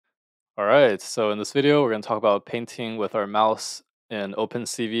All right, so in this video, we're going to talk about painting with our mouse in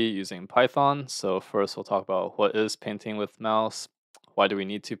OpenCV using Python. So first, we'll talk about what is painting with mouse, why do we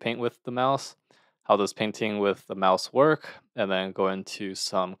need to paint with the mouse, how does painting with the mouse work, and then go into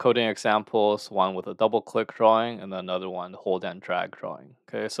some coding examples, one with a double-click drawing, and then another one hold and drag drawing.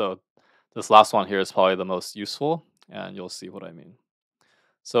 Okay, so this last one here is probably the most useful, and you'll see what I mean.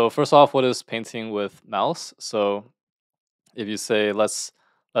 So first off, what is painting with mouse? So if you say let's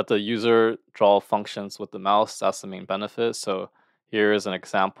let the user draw functions with the mouse, that's the main benefit. So here is an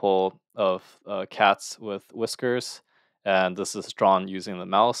example of cats with whiskers, and this is drawn using the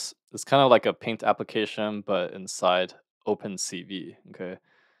mouse. It's kind of like a paint application, but inside OpenCV. Okay,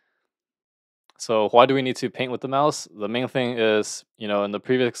 so why do we need to paint with the mouse? The main thing is, in the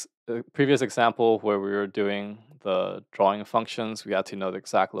previous example where we were doing the drawing functions, we had to know the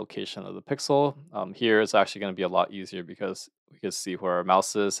exact location of the pixel. Here it's actually going to be a lot easier because we can see where our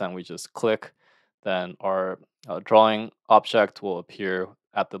mouse is and we just click, then our drawing object will appear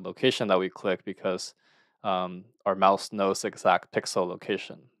at the location that we click because our mouse knows the exact pixel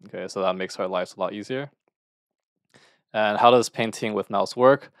location. Okay, so that makes our lives a lot easier. And how does painting with mouse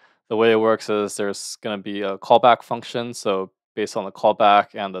work? The way it works is there's going to be a callback function. So based on the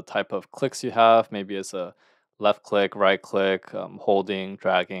callback and the type of clicks you have, maybe it's a left click, right click, holding,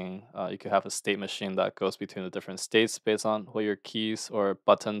 dragging. You could have a state machine that goes between the different states based on what your keys or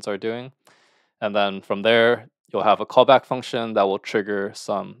buttons are doing. And then from there, you'll have a callback function that will trigger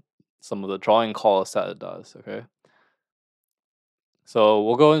some of the drawing calls that it does. Okay. So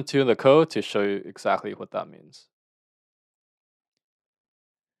we'll go into the code to show you exactly what that means.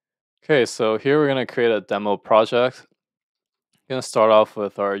 Okay, so here we're going to create a demo project. Going to start off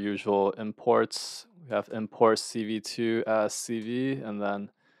with our usual imports. We have import CV2 as CV and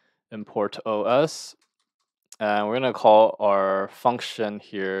then import OS. And we're going to call our function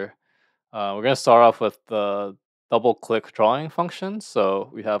here. We're going to start off with the double click drawing function. So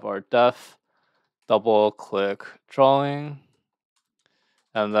we have our def double click drawing.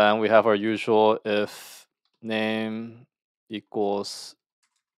 And then we have our usual if name equals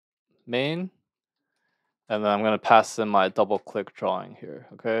main. And then I'm going to pass in my double click drawing here.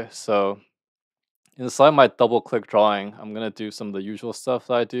 Okay, so inside my double click drawing, I'm going to do some of the usual stuff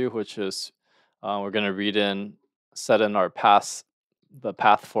that I do, which is we're going to set in our path, the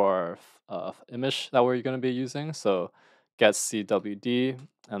path for our image that we're going to be using. So get CWD,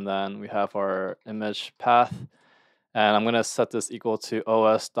 and then we have our image path. And I'm going to set this equal to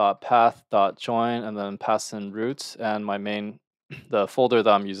os.path.join and then pass in root. And my main, the folder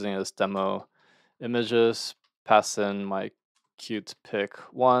that I'm using is demo images, pass in my cute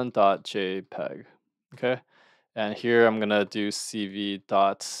pic1.jpg. Okay. And here I'm going to do cv.read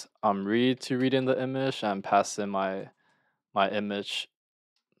to read in the image and pass in my image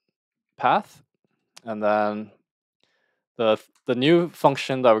path. And then the new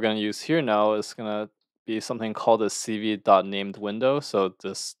function that we're going to use here now is going to be something called a cv.named window. So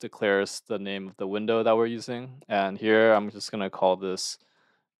this declares the name of the window that we're using. And here I'm just going to call this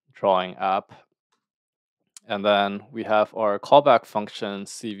drawing app. And then we have our callback function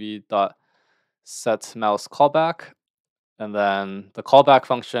cv.setMouseCallback. And then the callback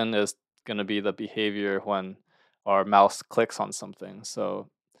function is going to be the behavior when our mouse clicks on something. So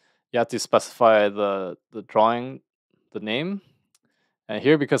you have to specify the drawing, the name. And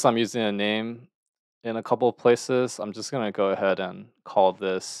here, because I'm using a name in a couple of places, I'm just going to go ahead and call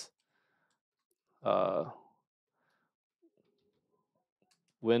this uh,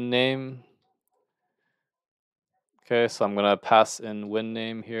 win name. Okay, so I'm going to pass in win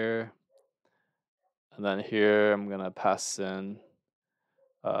name here. And then here, I'm going to pass in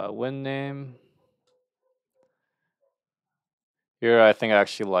win name. Here, I think I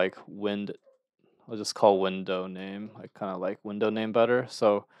actually like I'll just call window name. I kind of like window name better.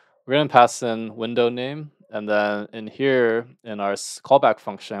 So we're going to pass in window name. And then in here, in our callback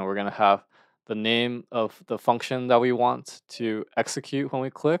function, we're going to have the name of the function that we want to execute when we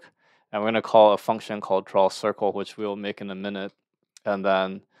click. And we're going to call a function called draw circle, which we'll make in a minute. And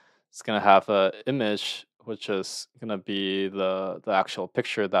then it's going to have an image, which is going to be the actual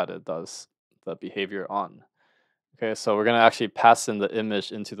picture that it does the behavior on. Okay, so we're going to actually pass in the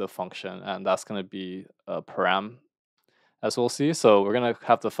image into the function, and that's going to be a param, as we'll see. So we're going to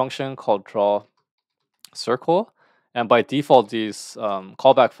have the function called draw circle. And by default, these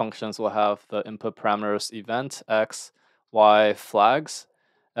callback functions will have the input parameters event, x, y, flags,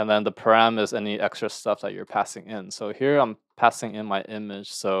 and then the param is any extra stuff that you're passing in. So here I'm passing in my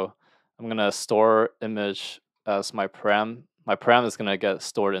image. So I'm going to store image as my param. My param is going to get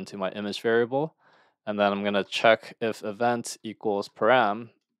stored into my image variable. And then I'm going to check if event equals param.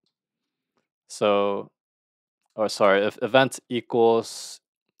 So, or sorry, if event equals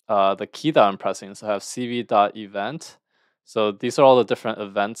the key that I'm pressing, so I have cv.event. So these are all the different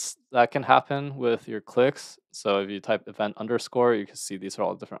events that can happen with your clicks. So if you type event underscore, you can see these are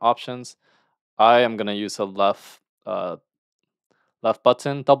all the different options. I am going to use a left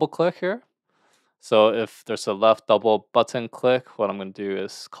button double click here. So if there's a left double button click, what I'm going to do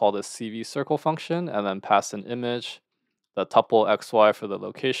is call the CV circle function and then pass an image, the tuple xy for the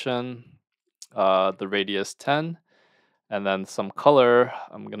location, the radius 10, and then some color.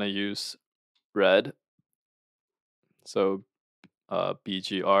 I'm going to use red. So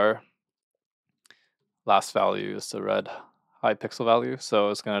BGR, last value is the red high pixel value. So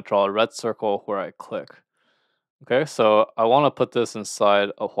it's going to draw a red circle where I click. Okay, so I want to put this inside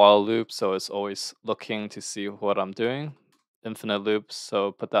a while loop, so it's always looking to see what I'm doing. Infinite loops,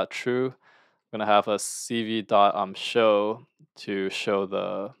 so put that true. I'm gonna have a cv.show to show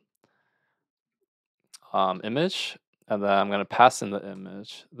the image, and then I'm gonna pass in the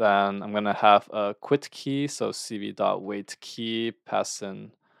image. Then I'm gonna have a quit key, so cv.wait key, pass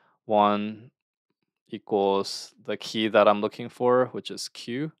in 1 equals the key that I'm looking for, which is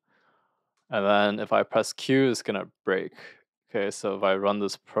Q. And then if I press Q, it's gonna break. Okay, so if I run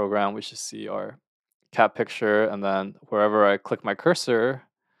this program, we should see our cat picture, and then wherever I click my cursor,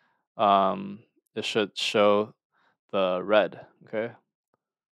 it should show the red. Okay,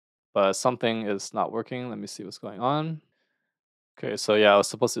 but something is not working. Let me see what's going on. Okay, so yeah, I was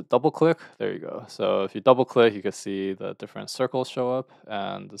supposed to double click. There you go. So if you double click, you can see the different circles show up,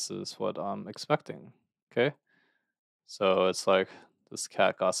 and this is what I'm expecting. Okay, so it's like this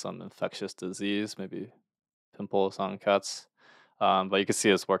cat got some infectious disease, maybe pimples on cats. But you can see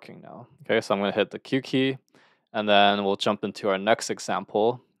it's working now. Okay, so I'm going to hit the Q key, and then we'll jump into our next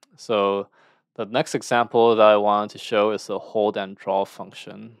example. So the next example that I wanted to show is the hold and draw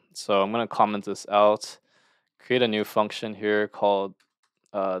function. So I'm going to comment this out, create a new function here called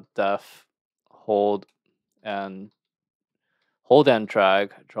def and hold and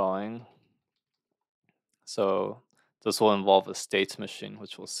drag drawing. So this will involve a state machine,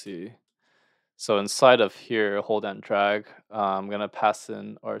 which we'll see. So inside of here, hold and drag, I'm gonna pass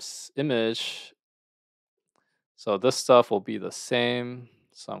in our image. So this stuff will be the same.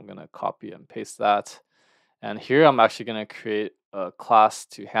 So I'm gonna copy and paste that. And here I'm actually gonna create a class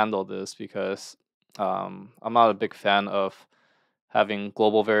to handle this because I'm not a big fan of having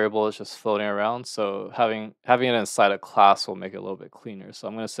global variables just floating around. So having it inside a class will make it a little bit cleaner. So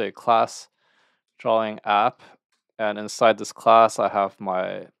I'm gonna say class drawing app, and inside this class I have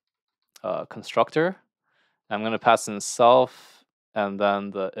my constructor. I'm going to pass in self and then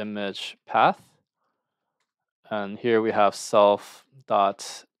the image path. And here we have self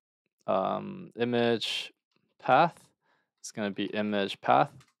dot image path. It's going to be image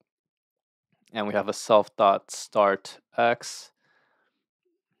path. And we have a self dot start x,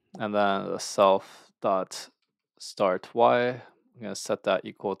 and then a self dot start y. I'm going to set that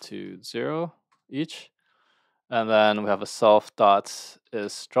equal to 0 each. And then we have a self dot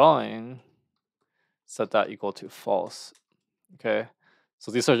is drawing, set that equal to false. Okay,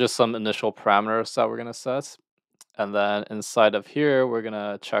 so these are just some initial parameters that we're gonna set. And then inside of here, we're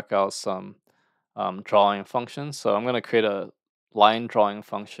gonna check out some drawing functions. So I'm gonna create a line drawing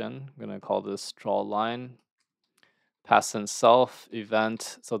function. I'm gonna call this draw line, pass in self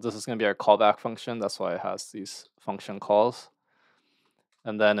event. So this is gonna be our callback function. That's why it has these function calls.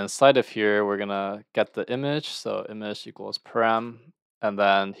 And then inside of here, we're gonna get the image. So image equals param. And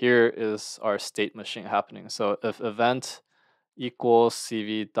then here is our state machine happening. So if event equals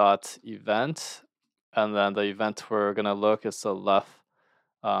cv.event, and then the event we're gonna look is the left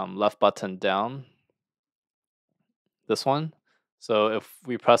button down, this one. So if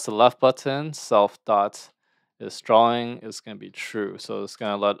we press the left button, self dot is drawing is gonna be true. So it's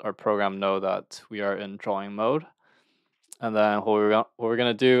gonna let our program know that we are in drawing mode. And then what we're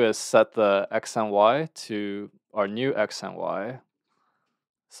gonna do is set the x and y to our new x and y.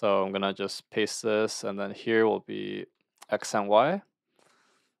 So I'm gonna just paste this, and then here will be x and y.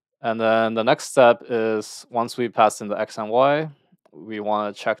 And then the next step is once we pass in the x and y, we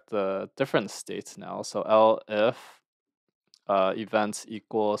want to check the different states now. So if event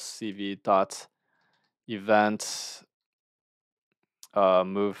equals cv dot event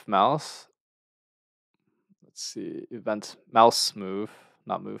move mouse. Let's see, event mouse move,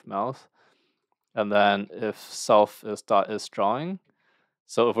 not move mouse. And then if self is dot is drawing.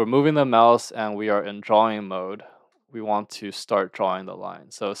 So if we're moving the mouse and we are in drawing mode, we want to start drawing the line.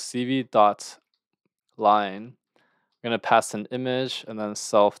 So cv dot line, we're going to pass an image and then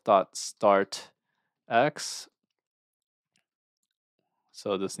self dot start x.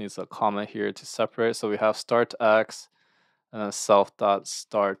 So this needs a comma here to separate. So we have start x and then self dot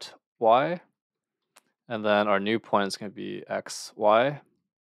start y. And then our new point is going to be x, y.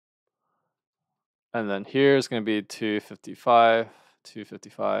 And then here is going to be 255,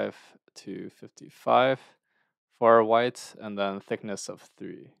 255, 255 for our white, and then thickness of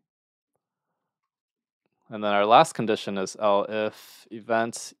 3. And then our last condition is L if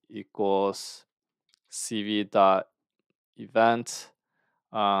event equals CV dot event.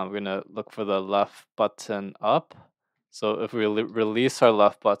 We're going to look for the left button up. So if we release our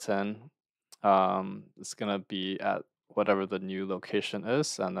left button, it's going to be at whatever the new location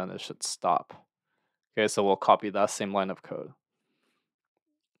is, and then it should stop. Okay, so we'll copy that same line of code.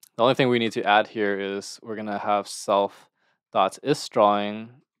 The only thing we need to add here is we're going to have self dot isDrawing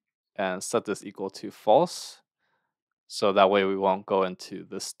and set this equal to false. So that way we won't go into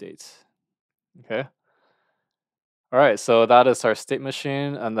this state. Okay. All right, so that is our state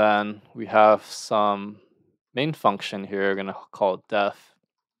machine. And then we have some main function here. We're going to call def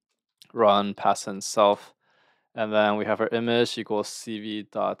run pass in self. And then we have our image equals cv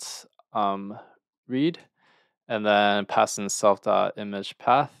dot read. And then pass in self dot image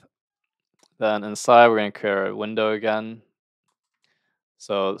path. Then inside we're going to create a window again.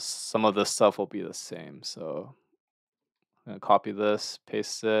 So some of this stuff will be the same. So I'm going to copy this,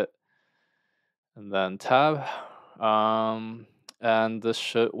 paste it, and then tab. And this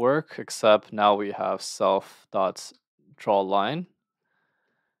should work, except now we have self dot draw line.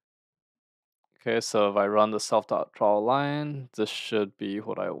 Okay, so if I run the self dot draw line, this should be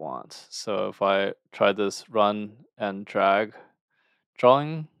what I want. So if I try this run and drag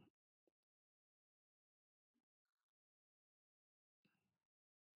drawing,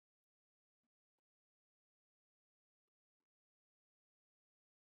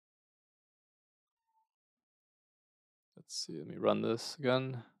 let's see, let me run this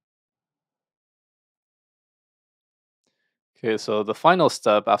again. Okay, so the final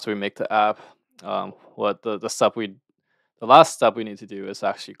step after we make the app, what the last step we need to do is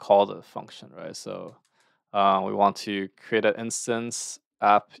actually call the function, right? So we want to create an instance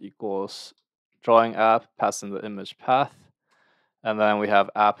app equals drawing app, pass in the image path, and then we have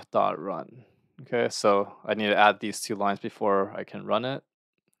app.run. Okay, so I need to add these 2 lines before I can run it.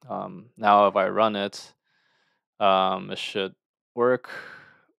 Now if I run it, it should work.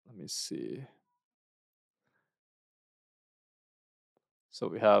 Let me see. So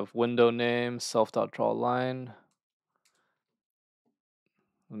we have window name, self.drawLine.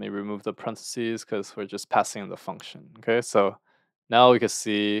 Let me remove the parentheses because we're just passing the function. Okay, so now we can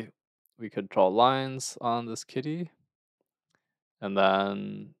see we could draw lines on this kitty. And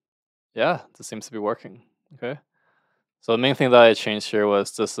then, yeah, this seems to be working. Okay. So the main thing that I changed here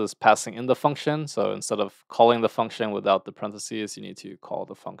was this is passing in the function. So instead of calling the function without the parentheses, you need to call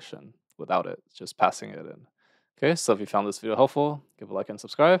the function without it, just passing it in. Okay, so if you found this video helpful, give a like and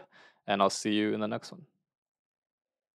subscribe, and I'll see you in the next one.